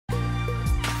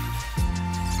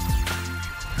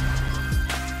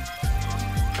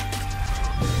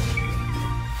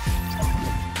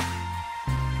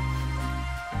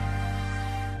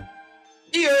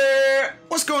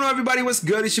everybody, what's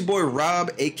good? It's your boy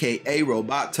Rob, aka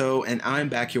Roboto, and I'm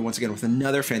back here once again with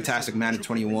another fantastic Madden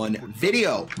 21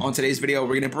 video. On today's video,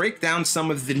 we're going to break down some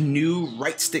of the new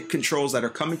right stick controls that are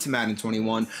coming to Madden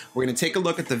 21. We're going to take a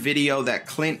look at the video that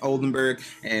Clint Oldenburg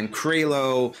and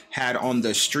Kralo had on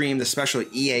the stream, the special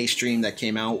EA stream that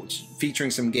came out,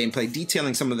 featuring some gameplay,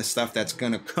 detailing some of the stuff that's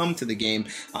going to come to the game.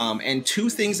 And two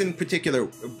things in particular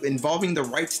involving the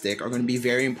right stick are going to be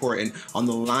very important on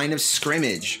the line of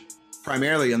scrimmage,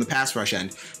 primarily on the pass rush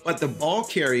end. But the ball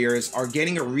carriers are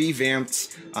getting a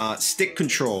revamped stick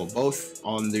control, both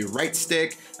on the right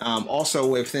stick, also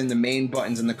within the main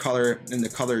buttons in the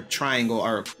color triangle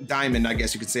or diamond, I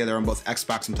guess you could say. They're on both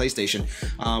Xbox and PlayStation.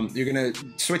 You're gonna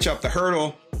switch up the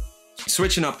hurdle,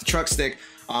 switching up the truck stick.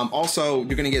 Also,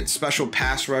 you're gonna get special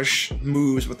pass rush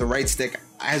moves with the right stick,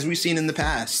 as we've seen in the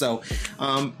past. So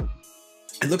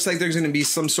it looks like there's going to be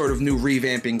some sort of new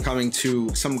revamping coming to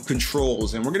some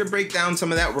controls, and we're going to break down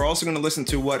some of that. We're also going to listen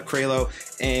to what Kralo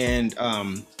and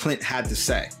Clint had to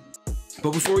say.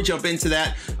 But before we jump into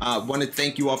that, I want to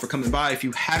thank you all for coming by. If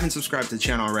you haven't subscribed to the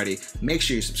channel already, make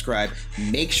sure you subscribe.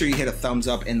 Make sure you hit a thumbs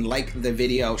up and like the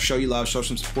video. Show you love, show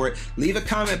some support. Leave a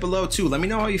comment below too. Let me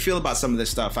know how you feel about some of this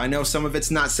stuff. I know some of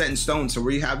it's not set in stone, so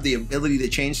we have the ability to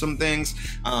change some things.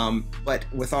 But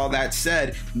with all that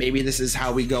said, maybe this is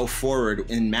how we go forward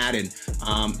in Madden.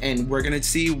 And we're going to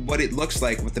see what it looks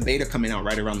like with the beta coming out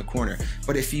right around the corner.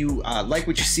 But if you like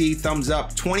what you see, thumbs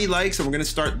up. 20 likes, and we're going to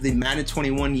start the Madden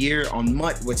 21 year on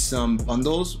Mutt with some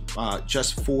bundles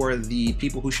just for the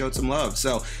people who showed some love.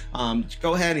 So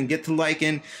go ahead and get to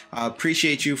liking.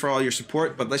 Appreciate you for all your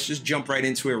support, but let's just jump right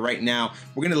into it right now.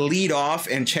 We're gonna lead off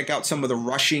and check out some of the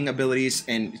rushing abilities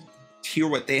and hear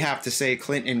what they have to say,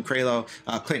 Clint and Kralo,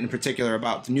 Clint in particular,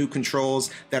 about the new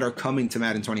controls that are coming to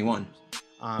Madden 21.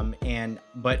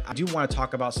 But I do want to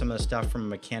talk about some of the stuff from a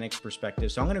mechanics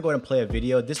perspective. So I'm going to go ahead and play a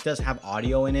video. This does have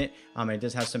audio in it, and it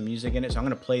does have some music in it. So I'm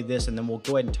going to play this, and then we'll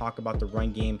go ahead and talk about the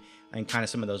run game and kind of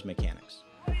some of those mechanics.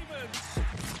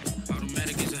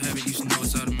 Automatic is a habit, you should know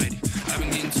it's automated. I've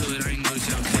been getting to it, I ain't noticed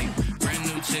y'all take. Brand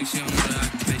new chicks, you don't know that I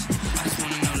can face it. I just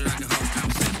want to know that I can hold a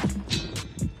conversation.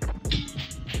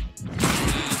 I don't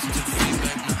really listen to the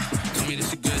feedback now. Told me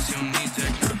this is good, so you don't need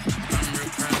that now. I'm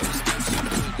real proud of the steps you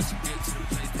took. It's a get to the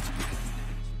place that you made.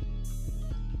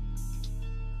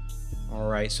 All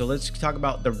right, so let's talk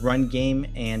about the run game,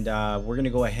 and we're going to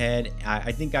go ahead.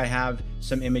 I think I have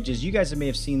some images. You guys may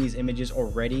have seen these images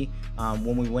already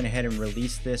when we went ahead and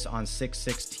released this on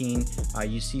 6/16.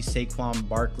 You see Saquon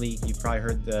Barkley. You probably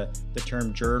heard the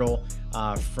term Jurtle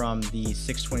from the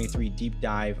 623 deep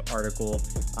dive article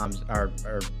or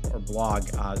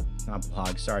blog, not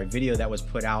blog, sorry, video that was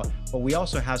put out. But we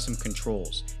also have some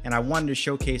controls, and I wanted to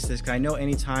showcase this because I know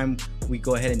anytime we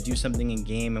go ahead and do something in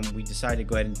game and we decide to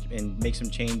go ahead and make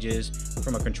some changes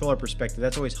from a controller perspective,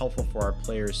 that's always helpful for our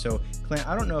players. So Clint,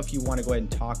 I don't know if you want to go ahead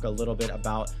and talk a little bit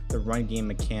about the run game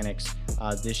mechanics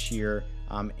this year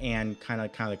and kind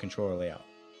of the controller layout.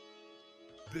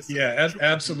 Yeah,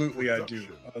 absolutely I do.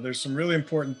 There's some really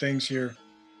important things here,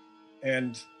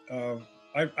 and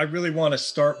I really want to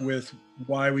start with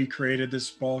why we created this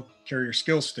ball carrier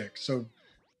skill stick. So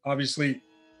obviously,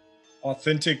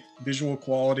 authentic visual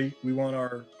quality. We want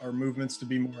our movements to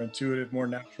be more intuitive, more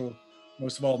natural,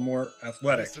 most of all, more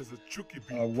athletic.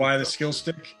 Why the skill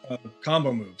stick?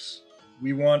 Combo moves.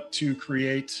 We want to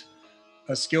create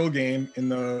a skill game in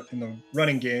the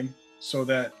running game so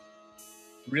that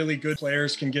really good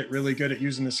players can get really good at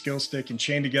using the skill stick and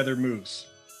chain together moves.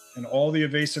 And all the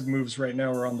evasive moves right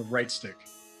now are on the right stick.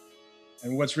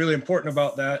 And what's really important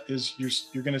about that is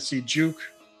you're going to see juke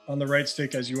on the right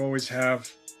stick, as you always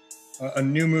have. A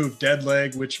new move, dead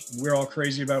leg, which we're all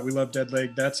crazy about. We love dead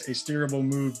leg. That's a steerable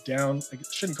move down. I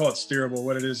shouldn't call it steerable.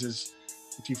 What it is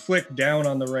if you flick down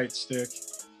on the right stick,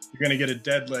 you're going to get a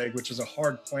dead leg, which is a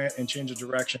hard plant and change of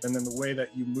direction. And then the way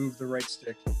that you move the right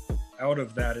stick out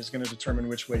of that is going to determine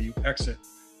which way you exit.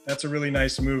 That's a really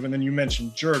nice move. And then you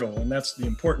mentioned Jurtle, and that's the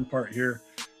important part here.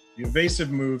 The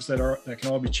evasive moves that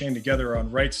can all be chained together are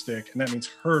on right stick, and that means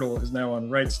hurdle is now on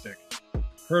right stick.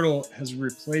 Hurdle has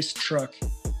replaced truck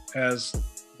as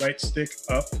right stick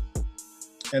up,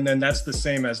 and then that's the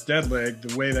same as dead leg.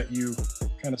 The way that you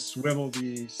kind of swivel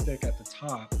the stick at the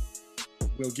top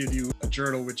will give you a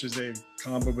Jurtle, which is a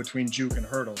combo between juke and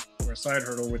hurdle, or a side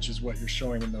hurdle, which is what you're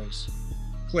showing in those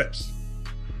clips.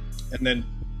 And then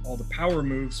all the power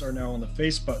moves are now on the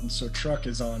face button, so truck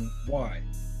is on Y.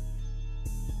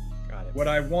 Got it. What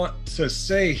I want to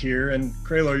say here, and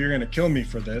Kralo, you're going to kill me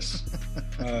for this,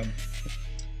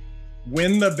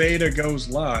 when the beta goes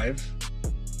live,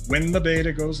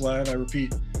 I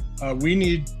repeat, we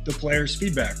need the players'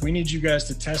 feedback. We need you guys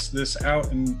to test this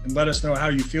out and let us know how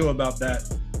you feel about that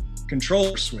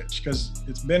controller switch, because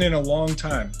it's been in a long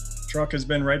time. Truck has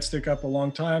been right stick up a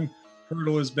long time.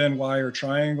 Hurdle has been Y or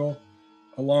triangle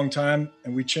a long time,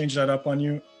 and we changed that up on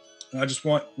you. And I just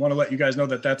want to let you guys know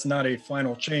that that's not a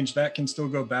final change. That can still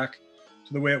go back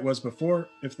to the way it was before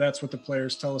if that's what the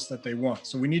players tell us that they want.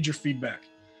 So we need your feedback.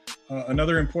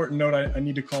 Another important note I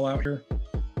need to call out here,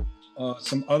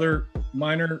 some other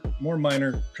more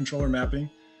minor controller mapping.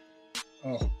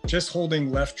 Just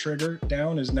holding left trigger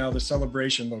down is now the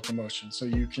celebration locomotion. So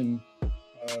you can,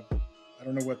 I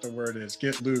don't know what the word is,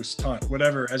 get loose, taunt,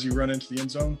 whatever, as you run into the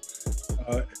end zone.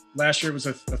 Last year it was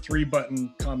a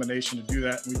 3-button combination to do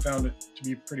that, and we found it to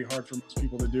be pretty hard for most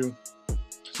people to do.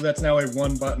 So that's now a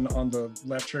 1 button on the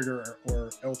left trigger or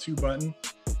L2 button.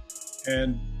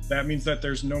 And that means that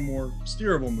there's no more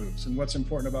steerable moves. And what's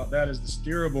important about that is the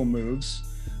steerable moves,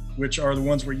 which are the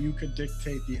ones where you could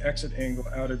dictate the exit angle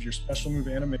out of your special move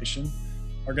animation,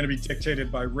 are going to be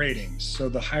dictated by ratings. So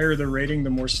the higher the rating, the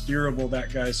more steerable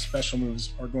that guy's special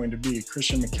moves are going to be.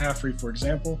 Christian McCaffrey, for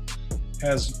example,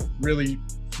 has really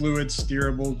fluid,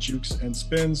 steerable jukes and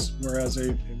spins, whereas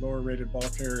a lower rated ball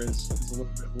carrier is a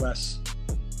little bit less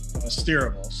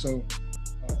steerable. So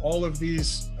all of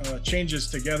these changes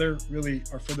together really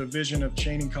are for the vision of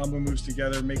chaining combo moves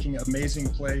together, making amazing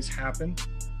plays happen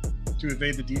to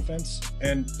evade the defense.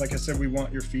 And like I said, we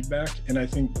want your feedback, and I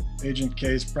think Agent K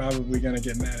is probably going to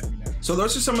get mad at me now. So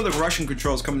those are some of the rushing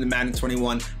controls coming to Madden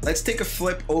 21. Let's take a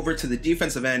flip over to the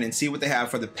defensive end and see what they have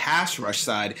for the pass rush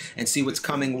side, and see what's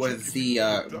coming with the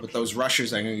with those rushers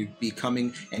that are going to be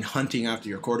coming and hunting after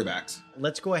your quarterbacks.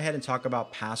 Let's go ahead and talk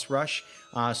about pass rush.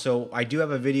 So I do have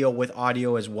a video with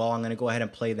audio as well. I'm going to go ahead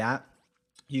and play that.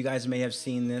 You guys may have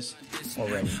seen this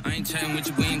already. I ain't chatting with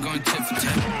you, we ain't going tit for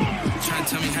tat. Trying to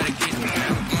tell me how to get in the bag,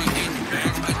 I'm going to get in the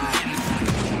bag.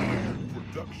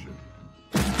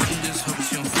 I'm just hoping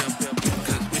she don't feel,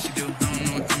 because what she do, I don't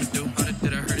know what I'ma do. All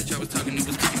that I heard that y'all was talking, it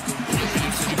was comical.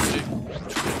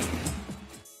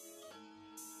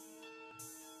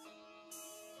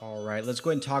 All right, let's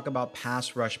go ahead and talk about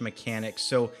pass rush mechanics.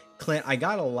 So Clint, I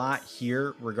got a lot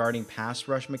here regarding pass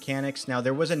rush mechanics. Now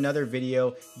there was another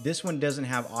video. This one doesn't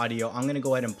have audio. I'm gonna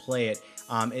go ahead and play it.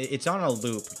 It's on a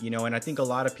loop, you know, and I think a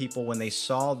lot of people, when they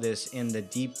saw this in the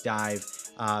deep dive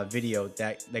video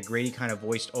that Grady kind of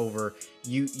voiced over,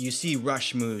 you see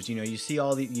rush moves, you know, you see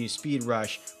all the speed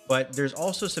rush, but there's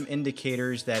also some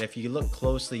indicators that if you look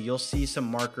closely, you'll see some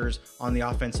markers on the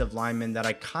offensive lineman that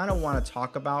I kind of want to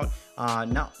talk about.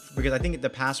 Not because I think the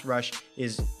pass rush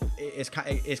is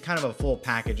kind of a full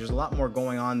package. There's a lot more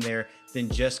going on there than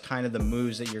just kind of the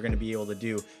moves that you're going to be able to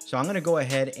do. So I'm going to go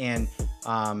ahead and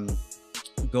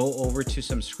go over to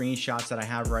some screenshots that I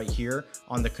have right here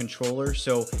on the controller.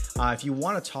 So if you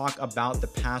want to talk about the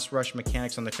pass rush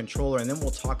mechanics on the controller, and then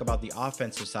we'll talk about the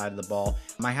offensive side of the ball,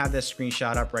 I have this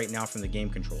screenshot up right now from the game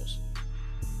controls.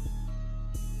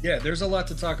 Yeah, there's a lot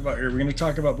to talk about here. We're going to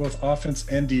talk about both offense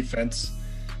and defense.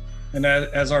 And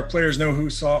as our players know who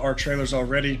saw our trailers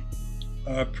already,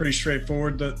 pretty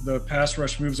straightforward. The pass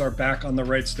rush moves are back on the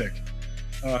right stick.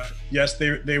 Yes,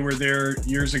 they were there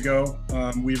years ago.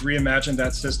 We've reimagined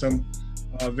that system,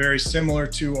 very similar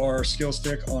to our skill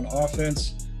stick on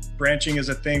offense. Branching is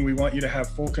a thing. We want you to have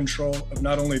full control of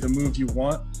not only the move you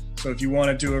want. So if you want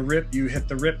to do a rip, you hit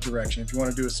the rip direction. If you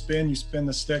want to do a spin, you spin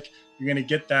the stick. You're going to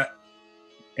get that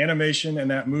animation and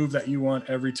that move that you want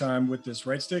every time with this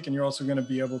right stick. And you're also going to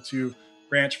be able to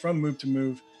branch from move to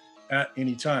move at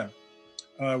any time.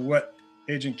 What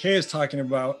Agent K is talking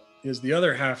about is the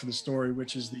other half of the story,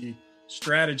 which is the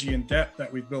strategy and depth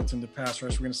that we've built into pass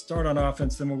rush. We're going to start on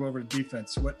offense, then we'll go over to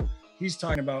defense. What he's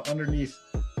talking about underneath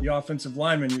the offensive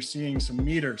lineman, you're seeing some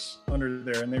meters under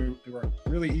there, and they were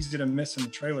really easy to miss in the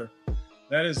trailer.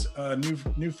 That is a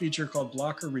new feature called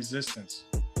blocker resistance.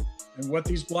 And what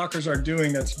these blockers are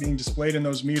doing that's being displayed in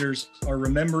those meters are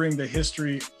remembering the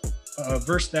history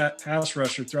versus that pass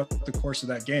rusher throughout the course of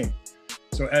that game.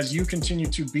 So as you continue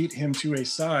to beat him to a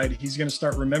side, he's going to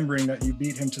start remembering that you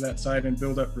beat him to that side and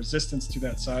build up resistance to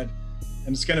that side.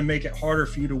 And it's going to make it harder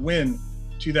for you to win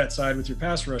to that side with your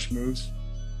pass rush moves.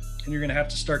 And you're going to have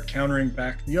to start countering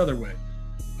back the other way.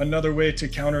 Another way to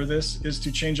counter this is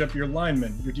to change up your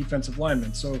linemen, your defensive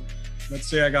linemen. So let's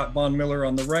say I got Von Miller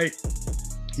on the right.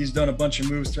 He's done a bunch of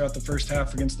moves throughout the first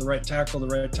half against the right tackle. The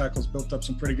right tackle's built up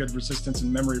some pretty good resistance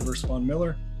and memory versus Von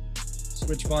Miller.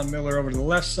 Switch Von Miller over to the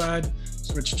left side,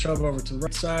 switch Chubb over to the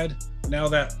right side. Now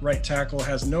that right tackle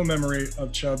has no memory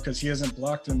of Chubb because he hasn't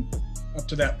blocked him up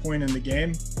to that point in the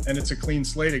game, and it's a clean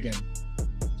slate again.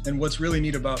 And what's really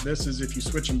neat about this is if you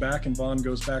switch them back and Vaughn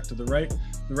goes back to the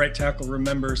right tackle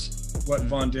remembers what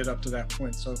Vaughn did up to that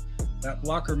point. So that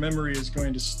blocker memory is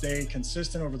going to stay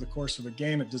consistent over the course of a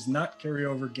game. It does not carry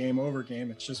over game.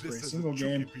 It's just for a single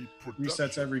game,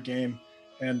 resets every game,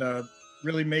 and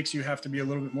really makes you have to be a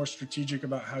little bit more strategic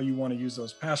about how you want to use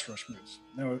those pass rush moves.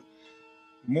 Now,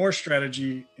 more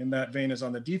strategy in that vein is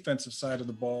on the defensive side of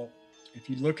the ball. If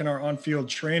you look in our on-field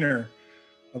trainer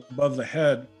above the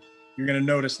head, you're going to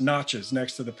notice notches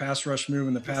next to the pass rush move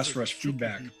and the pass rush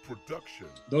feedback.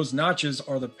 Those notches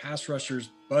are the pass rusher's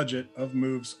budget of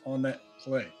moves on that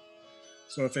play.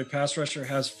 So if a pass rusher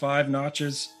has 5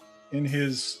 notches in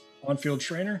his on-field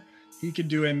trainer, he could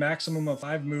do a maximum of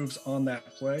 5 moves on that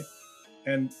play.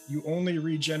 And you only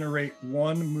regenerate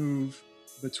 1 move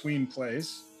between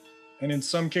plays. And in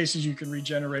some cases, you can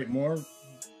regenerate more,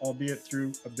 albeit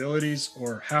through abilities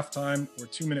or halftime or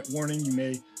 2-minute warning. You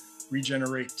may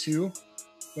regenerate 2,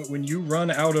 but when you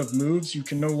run out of moves, you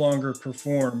can no longer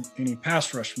perform any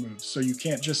pass rush moves. So you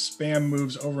can't just spam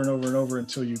moves over and over and over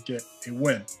until you get a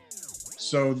win.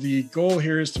 So the goal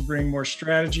here is to bring more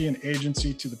strategy and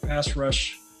agency to the pass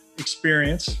rush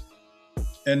experience.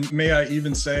 And may I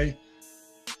even say,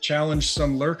 challenge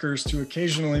some lurkers to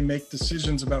occasionally make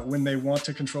decisions about when they want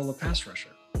to control a pass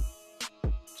rusher.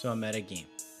 So a meta game.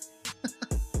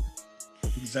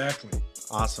 Exactly.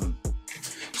 Awesome.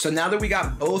 So now that we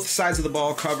got both sides of the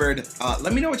ball covered,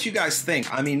 let me know what you guys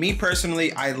think. I mean, me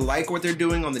personally, I like what they're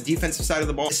doing on the defensive side of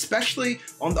the ball, especially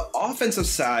on the offensive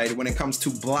side when it comes to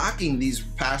blocking these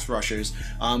pass rushers,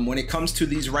 when it comes to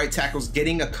these right tackles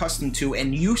getting accustomed to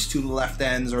and used to the left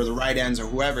ends or the right ends or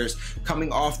whoever's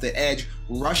coming off the edge,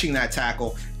 rushing that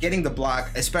tackle, getting the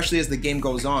block, especially as the game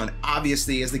goes on.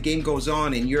 Obviously, as the game goes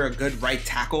on and you're a good right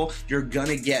tackle, you're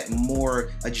gonna get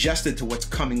more adjusted to what's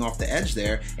coming off the edge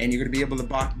there, and you're gonna be able to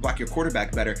block your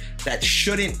quarterback better. That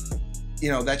shouldn't,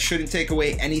 that shouldn't take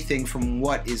away anything from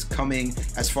what is coming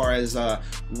as far as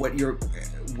what you're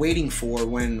waiting for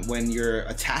when you're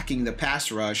attacking the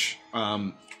pass rush.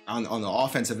 On the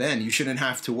offensive end, you shouldn't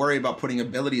have to worry about putting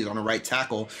abilities on a right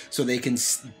tackle so they can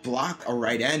block a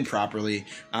right end properly.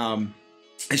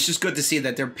 It's just good to see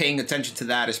that they're paying attention to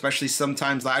that, especially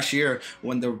sometimes last year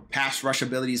when the pass rush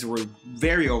abilities were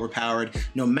very overpowered,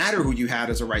 no matter who you had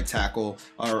as a right tackle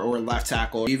or left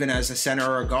tackle, even as a center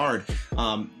or a guard.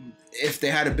 If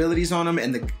they had abilities on them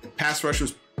and the pass rush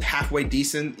was halfway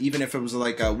decent, even if it was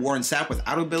like a Warren Sapp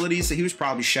without abilities, so he was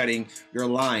probably shedding your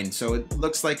line. So it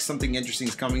looks like something interesting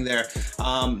is coming there.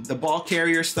 The ball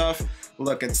carrier stuff,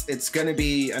 look, it's going to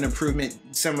be an improvement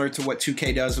similar to what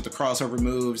 2K does with the crossover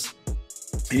moves.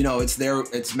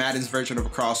 It's Madden's version of a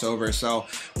crossover, so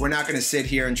we're not going to sit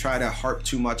here and try to harp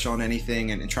too much on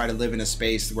anything and try to live in a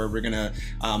space where we're going to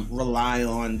rely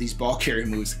on these ball carrier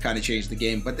moves to kind of change the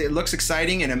game. But it looks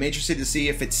exciting, and I'm interested to see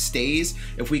if it stays,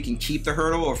 if we can keep the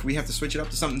hurdle, or if we have to switch it up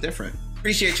to something different.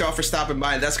 Appreciate y'all for stopping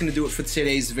by. That's going to do it for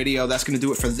today's video. That's going to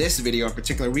do it for this video in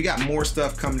particular. We got more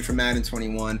stuff coming from Madden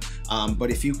 21,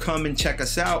 but if you come and check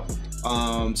us out,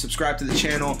 subscribe to the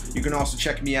channel. You can also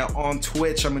check me out on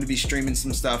Twitch. I'm going to be streaming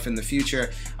some stuff in the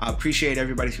future. Appreciate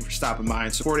everybody for stopping by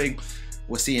and supporting.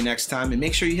 We'll see you next time, and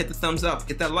make sure you hit the thumbs up,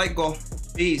 get that like goal.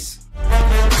 Peace.